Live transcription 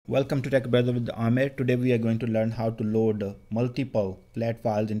Welcome to Tech Brother with Amir. Today we are going to learn how to load multiple flat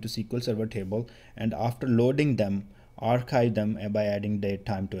files into SQL Server Table, and after loading them, archive them by adding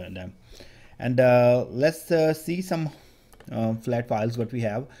datetime to them. And let's see some flat files what we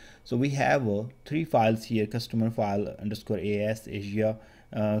have. So we have three files here: customer file underscore AS Asia,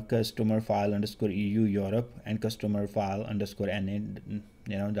 customer file underscore EU Europe, and customer file underscore NA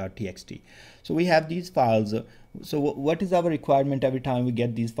 .txt. So we have these files. So what is our requirement every time we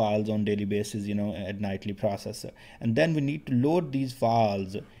get these files on daily basis, at nightly process, and then we need to load these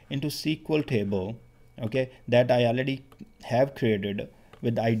files into SQL table, okay, that I already have created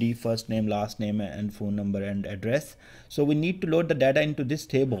with ID, first name, last name, and phone number and address. So we need to load the data into this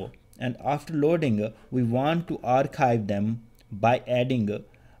table, and after loading, we want to archive them by adding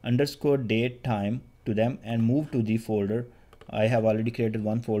underscore date time to them and move to the folder. I have already created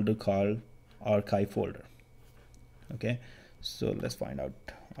one folder called archive folder. Okay, so let's find out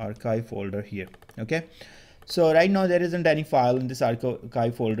archive folder here. Okay, so right now there isn't any file in this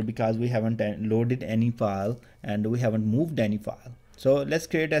archive folder because we haven't loaded any file and we haven't moved any file. So let's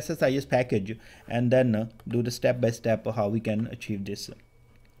create SSIS package and then do the step by step how we can achieve this.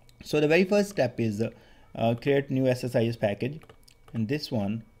 So the very first step is create new SSIS package. In this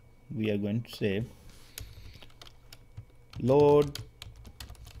one we are going to say load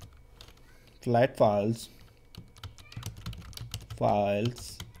flat files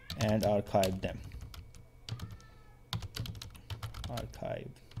and archive them.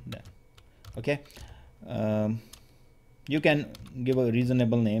 Okay, you can give a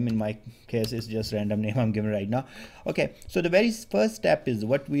reasonable name. In my case it's just random name I'm giving right now. Okay, so the very first step is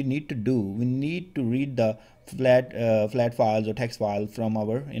what we need to do. We need to read the flat files or text file from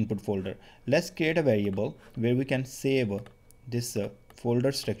our input folder. Let's create a variable where we can save this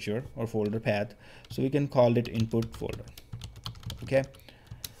folder structure or folder path. So we can call it input folder. Okay,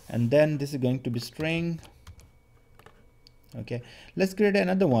 and then this is going to be string. Okay, let's create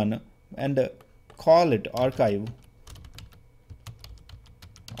another one and call it archive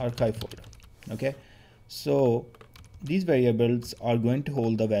folder. Okay, so these variables are going to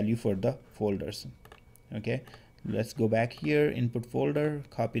hold the value for the folders. Okay, let's go back here, input folder,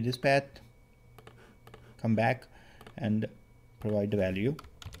 copy this path, come back and provide the value.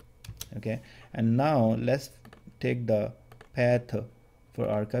 Okay, and now let's take the path for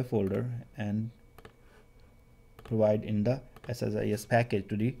archive folder and provide in the SSIS package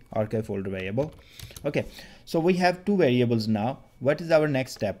to the archive folder variable. Okay, so we have two variables now. What is our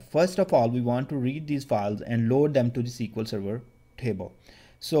next step? First of all, we want to read these files and load them to the SQL Server table.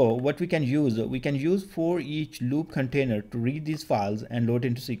 So what we can use Foreach Loop Container to read these files and load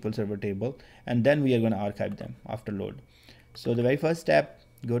into SQL Server table, and then we are going to archive them after load. So the very first step,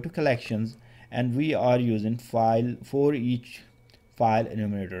 go to collections, and we are using Foreach file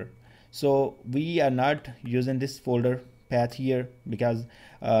enumerator. So we are not using this folder path here because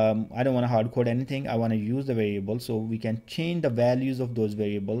I don't want to hard code anything. I want to use the variable, so we can change the values of those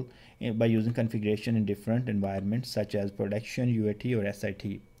variables by using configuration in different environments such as production, UAT, or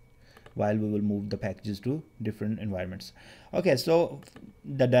SIT, while we will move the packages to different environments. Okay, so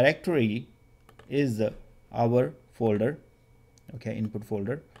the directory is our folder, okay, input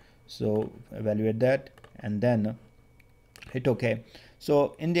folder. So evaluate that and then hit OK.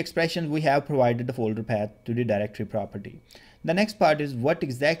 So in the expression we have provided the folder path to the directory property. The next part is what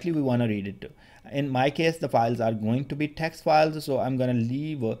exactly we want to read it to. In my case the files are going to be text files, so I'm going to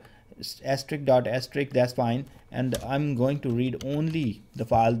leave asterisk dot asterisk, that's fine, and I'm going to read only the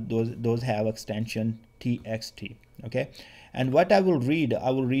file those have extension txt. Okay, and what I will read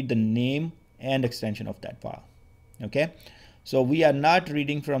the name and extension of that file. Okay, so we are not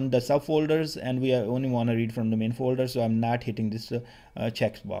reading from the subfolders and we are only want to read from the main folder, so I'm not hitting this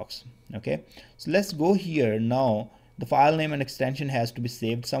checkbox. Okay, so let's go here. Now the file name and extension has to be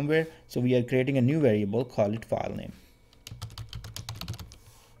saved somewhere, so we are creating a new variable, call it file name.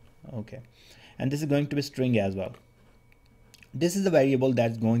 Okay, and this is going to be string as well. This is the variable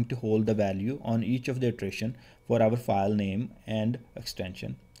that's going to hold the value on each of the iteration for our file name and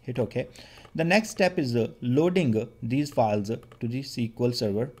extension. Hit OK. The next step is loading these files to the SQL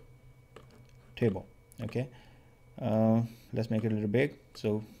Server table. Okay, let's make it a little big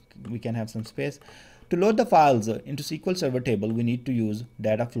so we can have some space. To load the files into SQL Server table, we need to use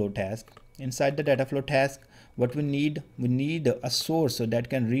data flow task. Inside the data flow task, what we need a source that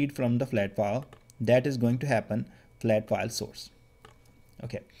can read from the flat file. That is going to happen flat file source.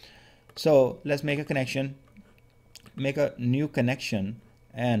 Okay, so let's make a connection, make a new connection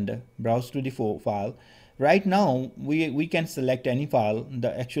and browse to the file. Right now we can select any file.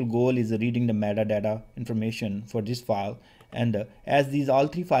 The actual goal is reading the metadata information for this file, And as these all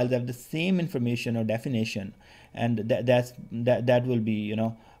three files have the same information or definition, and that will be, you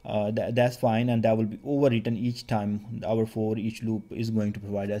know, that's fine, and that will be overwritten each time our for each loop is going to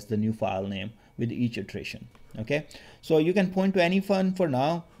provide us the new file name with each iteration. Okay, so you can point to any one for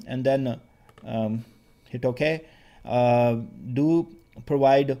now, and then hit OK. Do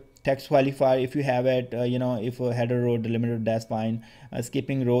provide text qualifier if you have it, you know, if a header row delimiter, that's fine.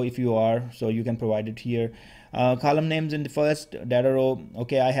 Skipping row if you are, so you can provide it here. Column names in the first data row,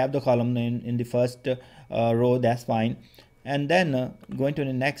 okay, I have the column name in the first row, that's fine. And then going to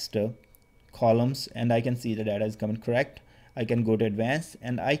the next columns, and I can see the data is coming correct. I can go to advanced,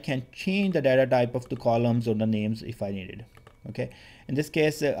 and I can change the data type of the columns or the names if I needed. Okay, in this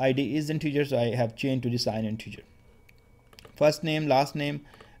case ID is integer, so I have changed to the sign integer. First name, last name,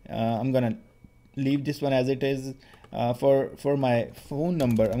 I'm gonna leave this one as it is. For my phone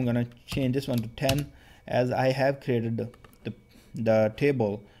number, I'm gonna change this one to 10, as I have created the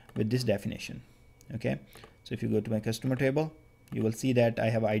table with this definition. Okay, so if you go to my customer table, you will see that I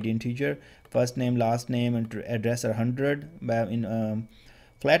have ID integer, first name, last name, and address are 100. In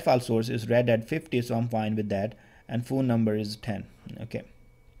flat file source is read at 50, so I'm fine with that, and phone number is 10. Okay,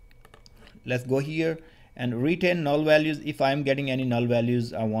 let's go here and retain null values. If I'm getting any null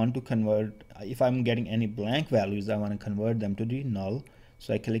values, I want to convert. If I'm getting any blank values, I want to convert them to the null.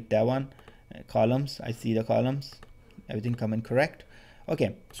 So I click that one. Columns, I see the columns, everything coming correct.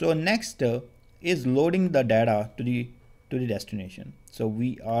 Okay, so next is loading the data to the destination. So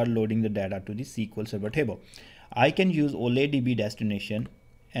we are loading the data to the SQL Server Table. I can use OLE DB Destination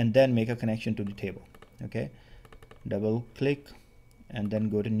and then make a connection to the table. Okay, double click and then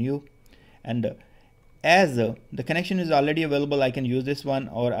go to new, and as the connection is already available, I can use this one,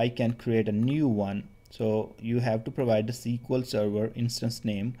 or I can create a new one. So you have to provide the SQL Server instance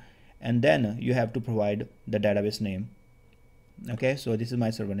name, and then you have to provide the database name. Okay, so this is my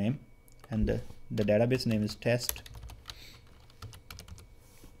server name, and the database name is test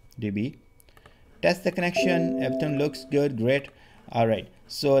DB. Test the connection, everything looks good, great. All right,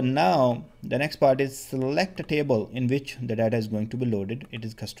 so now the next part is select a table in which the data is going to be loaded. It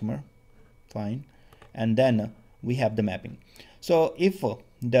is customer, fine, and then we have the mapping. So if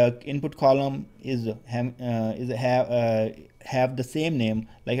the input column have the same name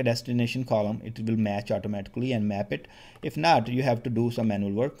like a destination column, it will match automatically and map it. If not, you have to do some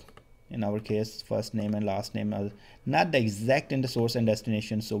manual work. In our case, first name and last name are not the exact in the source and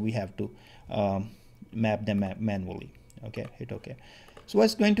destination, so we have to map them manually. Okay, hit OK. So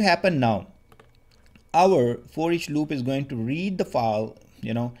what's going to happen now? Our for each loop is going to read the file,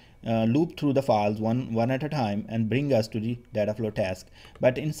 you know, loop through the files one at a time and bring us to the data flow task.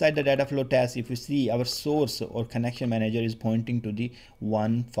 But inside the data flow task, if you see, our source or connection manager is pointing to the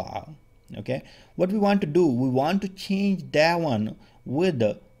one file. Okay, what we want to do, we want to change that one with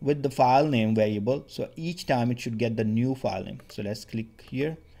the file name variable, so each time it should get the new file name. So let's click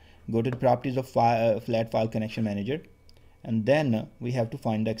here, go to the properties of flat file connection manager, and then we have to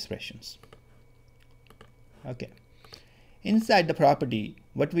find the expressions. Okay, inside the property,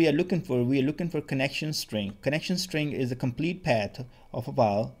 what we are looking for connection string. Connection string is a complete path of a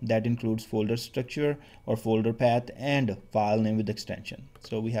file that includes folder structure or folder path and file name with extension.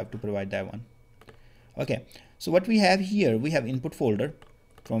 So we have to provide that one. Okay, so what we have here, we have input folder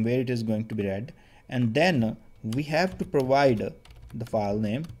from where it is going to be read, and then we have to provide the file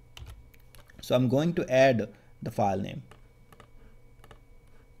name. So I'm going to add the file name.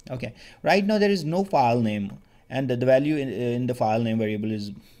 Okay, right now there is no file name, and the value in the file name variable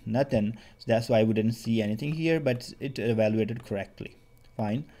is nothing, so that's why we didn't see anything here, but it evaluated correctly.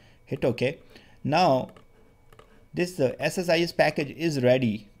 Fine, hit OK. Now this SSIS package is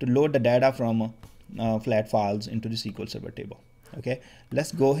ready to load the data from flat files into the SQL Server Table. Okay,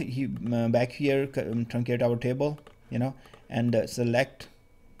 let's go back here, truncate our table, you know, and select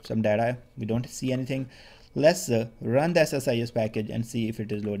some data. We don't see anything. Let's run the SSIS package and see if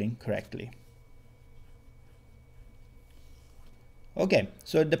it is loading correctly. Okay,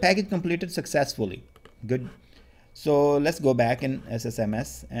 so the package completed successfully. Good. So let's go back in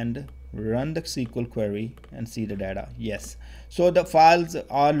SSMS and run the SQL query and see the data. Yes, so the files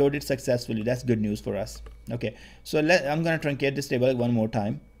are loaded successfully. That's good news for us. Okay, so I'm going to truncate this table one more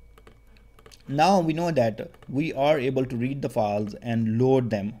time. Now we know that we are able to read the files and load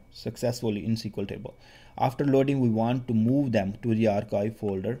them successfully in SQL table. After loading, we want to move them to the archive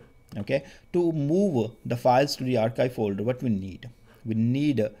folder. Okay, to move the files to the archive folder, what we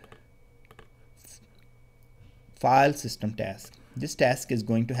need a file system task. This task is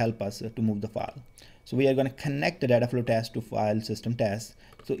going to help us to move the file. So we are going to connect the data flow task to file system task.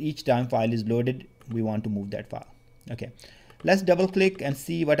 So each time file is loaded, we want to move that file. Okay, Let's double click and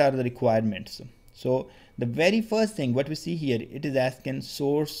see what are the requirements. So the very first thing what we see here, it is asking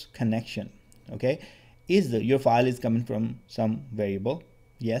source connection. Okay, your file is coming from some variable?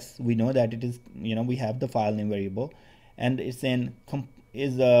 Yes, we know that it is, we have the file name variable, and it's in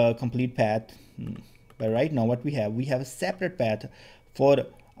is a complete path. But right now what we have a separate path for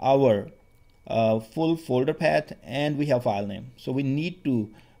our full folder path, and we have file name. So we need to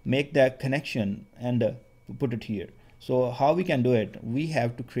make that connection and put it here. So how we can do it? We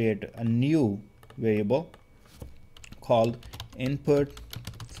have to create a new variable called input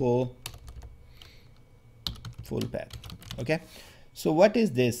full path. Okay, so what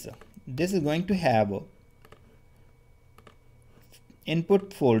is this? This is going to have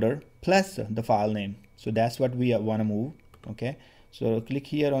input folder plus the file name. So that's what we want to move. Okay, so click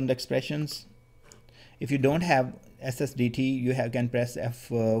here on the expressions. If you don't have SSDT, you can press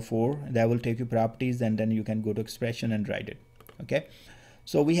F4. That will take you properties, and then you can go to expression and write it. Okay,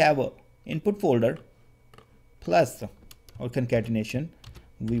 so we have a input folder plus or concatenation.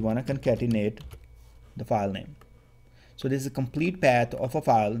 We want to concatenate the file name. So this is a complete path of a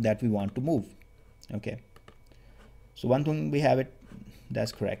file that we want to move. Okay, so one thing we have it,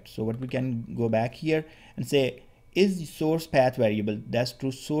 that's correct. So what we can go back here and say is source path variable, that's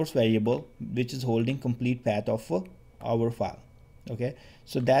true, source variable which is holding complete path of our file. Okay,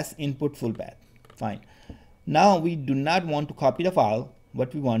 so that's input full path. Fine. Now we do not want to copy the file.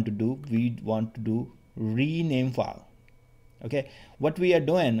 What we want to do, rename file. Okay, what we are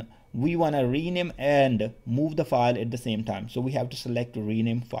doing, we want to rename and move the file at the same time. So we have to select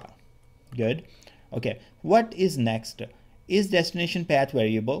rename file. Good. Okay, what is next? Is destination path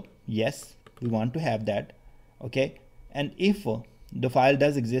variable? Yes, we want to have that. Okay, and if the file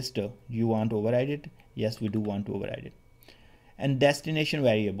does exist, you want to override it? Yes, we do want to override it. And destination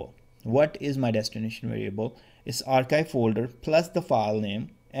variable, what is my destination variable? It's archive folder plus the file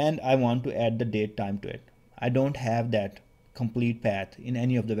name, and I want to add the date time to it. I don't have that complete path in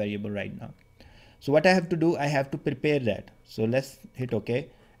any of the variable right now. So what I have to do, I have to prepare that. So let's hit OK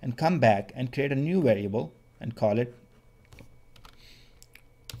and come back and create a new variable and call it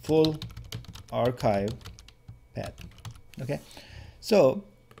full archive path. Okay, so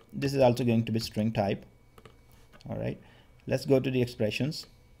this is also going to be string type. All right, let's go to the expressions.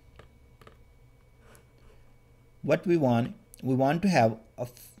 What we want to have a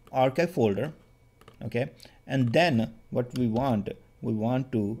archive folder. Okay, and then what we want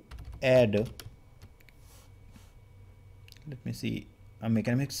to add, let me see, I'm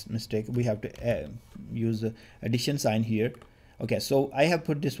making a mistake. We have to use the addition sign here. Okay, so I have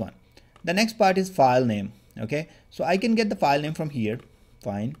put this one. The next part is file name. Okay, so I can get the file name from here,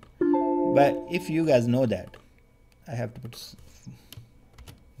 fine, but if you guys know that, I have to put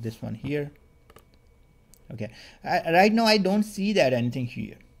this one here. Okay, right now I don't see that anything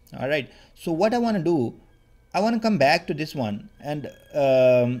here. All right, so what I want to do, I want to come back to this one, and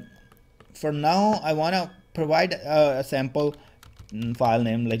for now I want to provide a sample file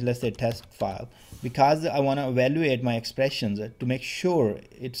name, like let's say test file, because I want to evaluate my expressions to make sure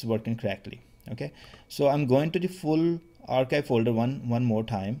it's working correctly. Okay, so I'm going to the full archive folder one more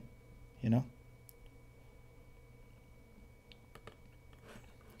time,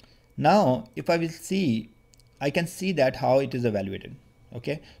 Now if I will see, I can see that how it is evaluated.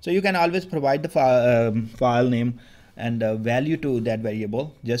 Okay, so you can always provide the file name and value to that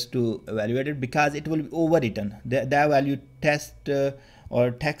variable just to evaluate it, because it will be overwritten. That value test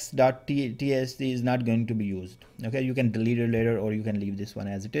or text.tsc is not going to be used. Okay, you can delete it later, or you can leave this one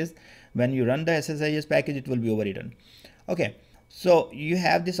as it is. When you run the SSIS package, it will be overwritten. Okay, so you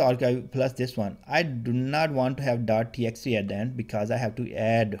have this archive plus this one. I do not want to have .txt at the end because I have to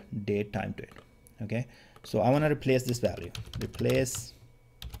add date time to it. Okay, so I want to replace this value, replace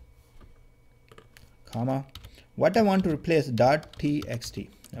comma, what I want to replace .txt.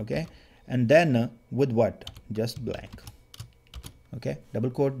 Okay, and then with what? Just blank. Okay, double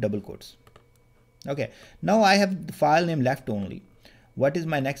quote, double quotes. Okay, now I have the file name left only. What is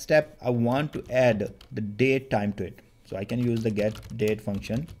my next step? I want to add the date time to it. So I can use the get date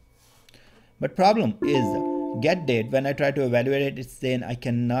function. But problem is get date, when I try to evaluate it, it's saying I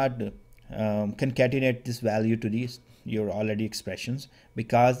cannot concatenate this value to these your already expressions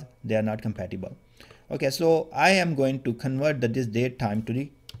because they are not compatible. Okay, so I am going to convert this date time to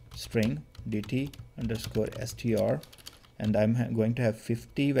the string dt_str, and I'm going to have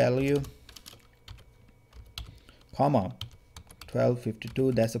 50 value, comma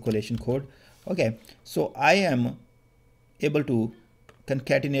 1252. That's a collation code. Okay, so I am able to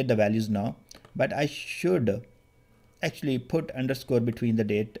concatenate the values now, but I should actually put underscore between the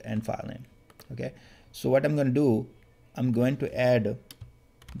date and file name. Okay, so what I'm going to do I'm going to add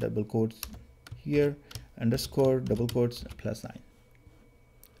double quotes here, underscore double quotes +9.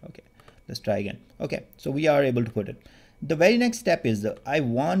 Okay, let's try again. Okay, so we are able to put it. The very next step is I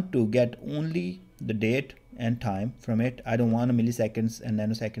want to get only the date and time from it. I don't want milliseconds and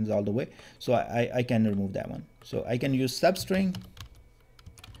nanoseconds all the way, so I can remove that one. So I can use substring,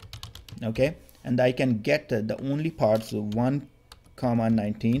 okay, and I can get the only parts of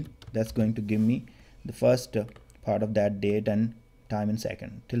 1,19. That's going to give me the first part of that date and time in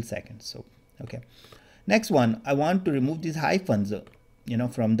second till seconds. So okay, next one, I want to remove these hyphens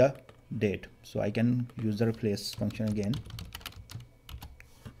from the date, so I can use the replace function again.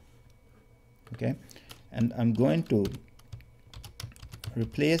 Okay, and I'm going to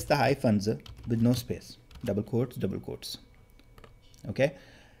replace the hyphens with no space, double quotes, double quotes. Okay,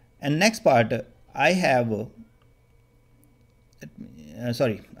 and next part I have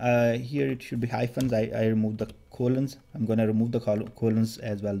here it should be hyphens. I removed the colons. I'm going to remove the colons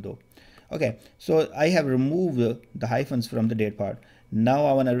as well though. Okay, so I have removed the hyphens from the date part. Now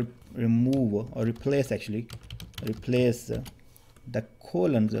I want to remove or replace the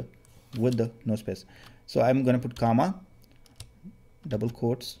colons with the no space. So I'm going to put comma, double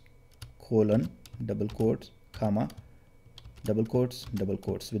quotes, colon, double quotes, comma, double quotes, double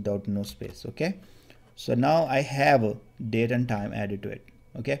quotes without no space. Okay, so now I have date and time added to it.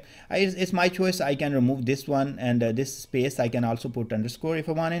 Okay, it's my choice. I can remove this one, and this space I can also put underscore if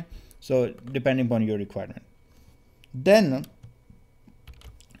I want it. So depending upon your requirement. Then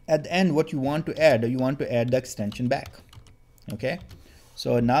at the end, what you want to add the extension back. Okay,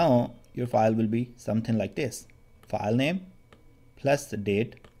 so now your file will be something like this: file name plus the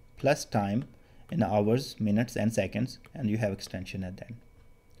date plus time in hours, minutes, and seconds, and you have extension at the end.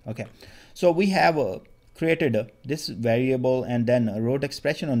 Okay, so we have created this variable and then wrote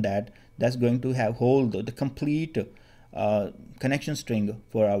expression on that. That's going to hold the complete connection string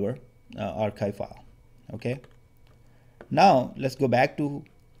for our archive file. Okay, now let's go back to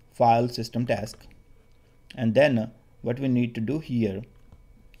file system task, and then what we need to do here,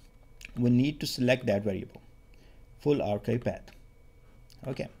 we need to select that variable, full archive path.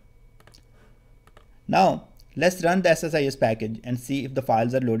 Okay, now let's run the SSIS package and see if the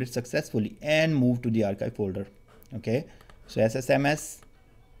files are loaded successfully and move to the archive folder. Okay, so SSMS,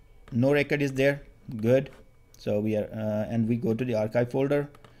 no record is there, good. So we are and we go to the archive folder,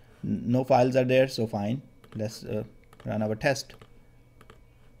 no files are there, so fine. Let's run our test.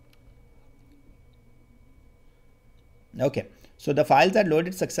 Okay, so the files are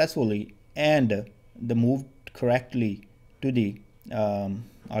loaded successfully and they moved correctly to the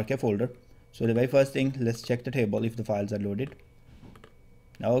archive folder. So the very first thing, let's check the table if the files are loaded.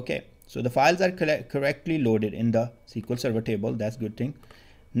 Okay, so the files are correctly loaded in the SQL Server Table. That's a good thing.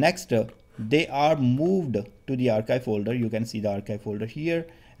 Next, they are moved to the archive folder. You can see the archive folder here,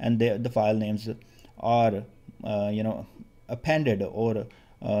 and the file names are appended, or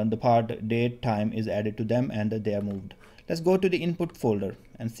the part date time is added to them, and they are moved. Let's go to the input folder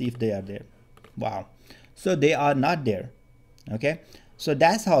and see if they are there. Wow, so they are not there. Okay, so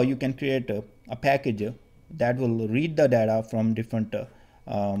that's how you can create a package that will read the data from different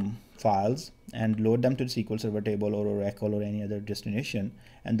files and load them to the SQL Server Table or Oracle or any other destination,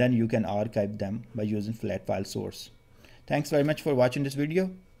 and then you can archive them by using flat file source. Thanks very much for watching this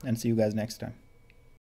video, and see you guys next time.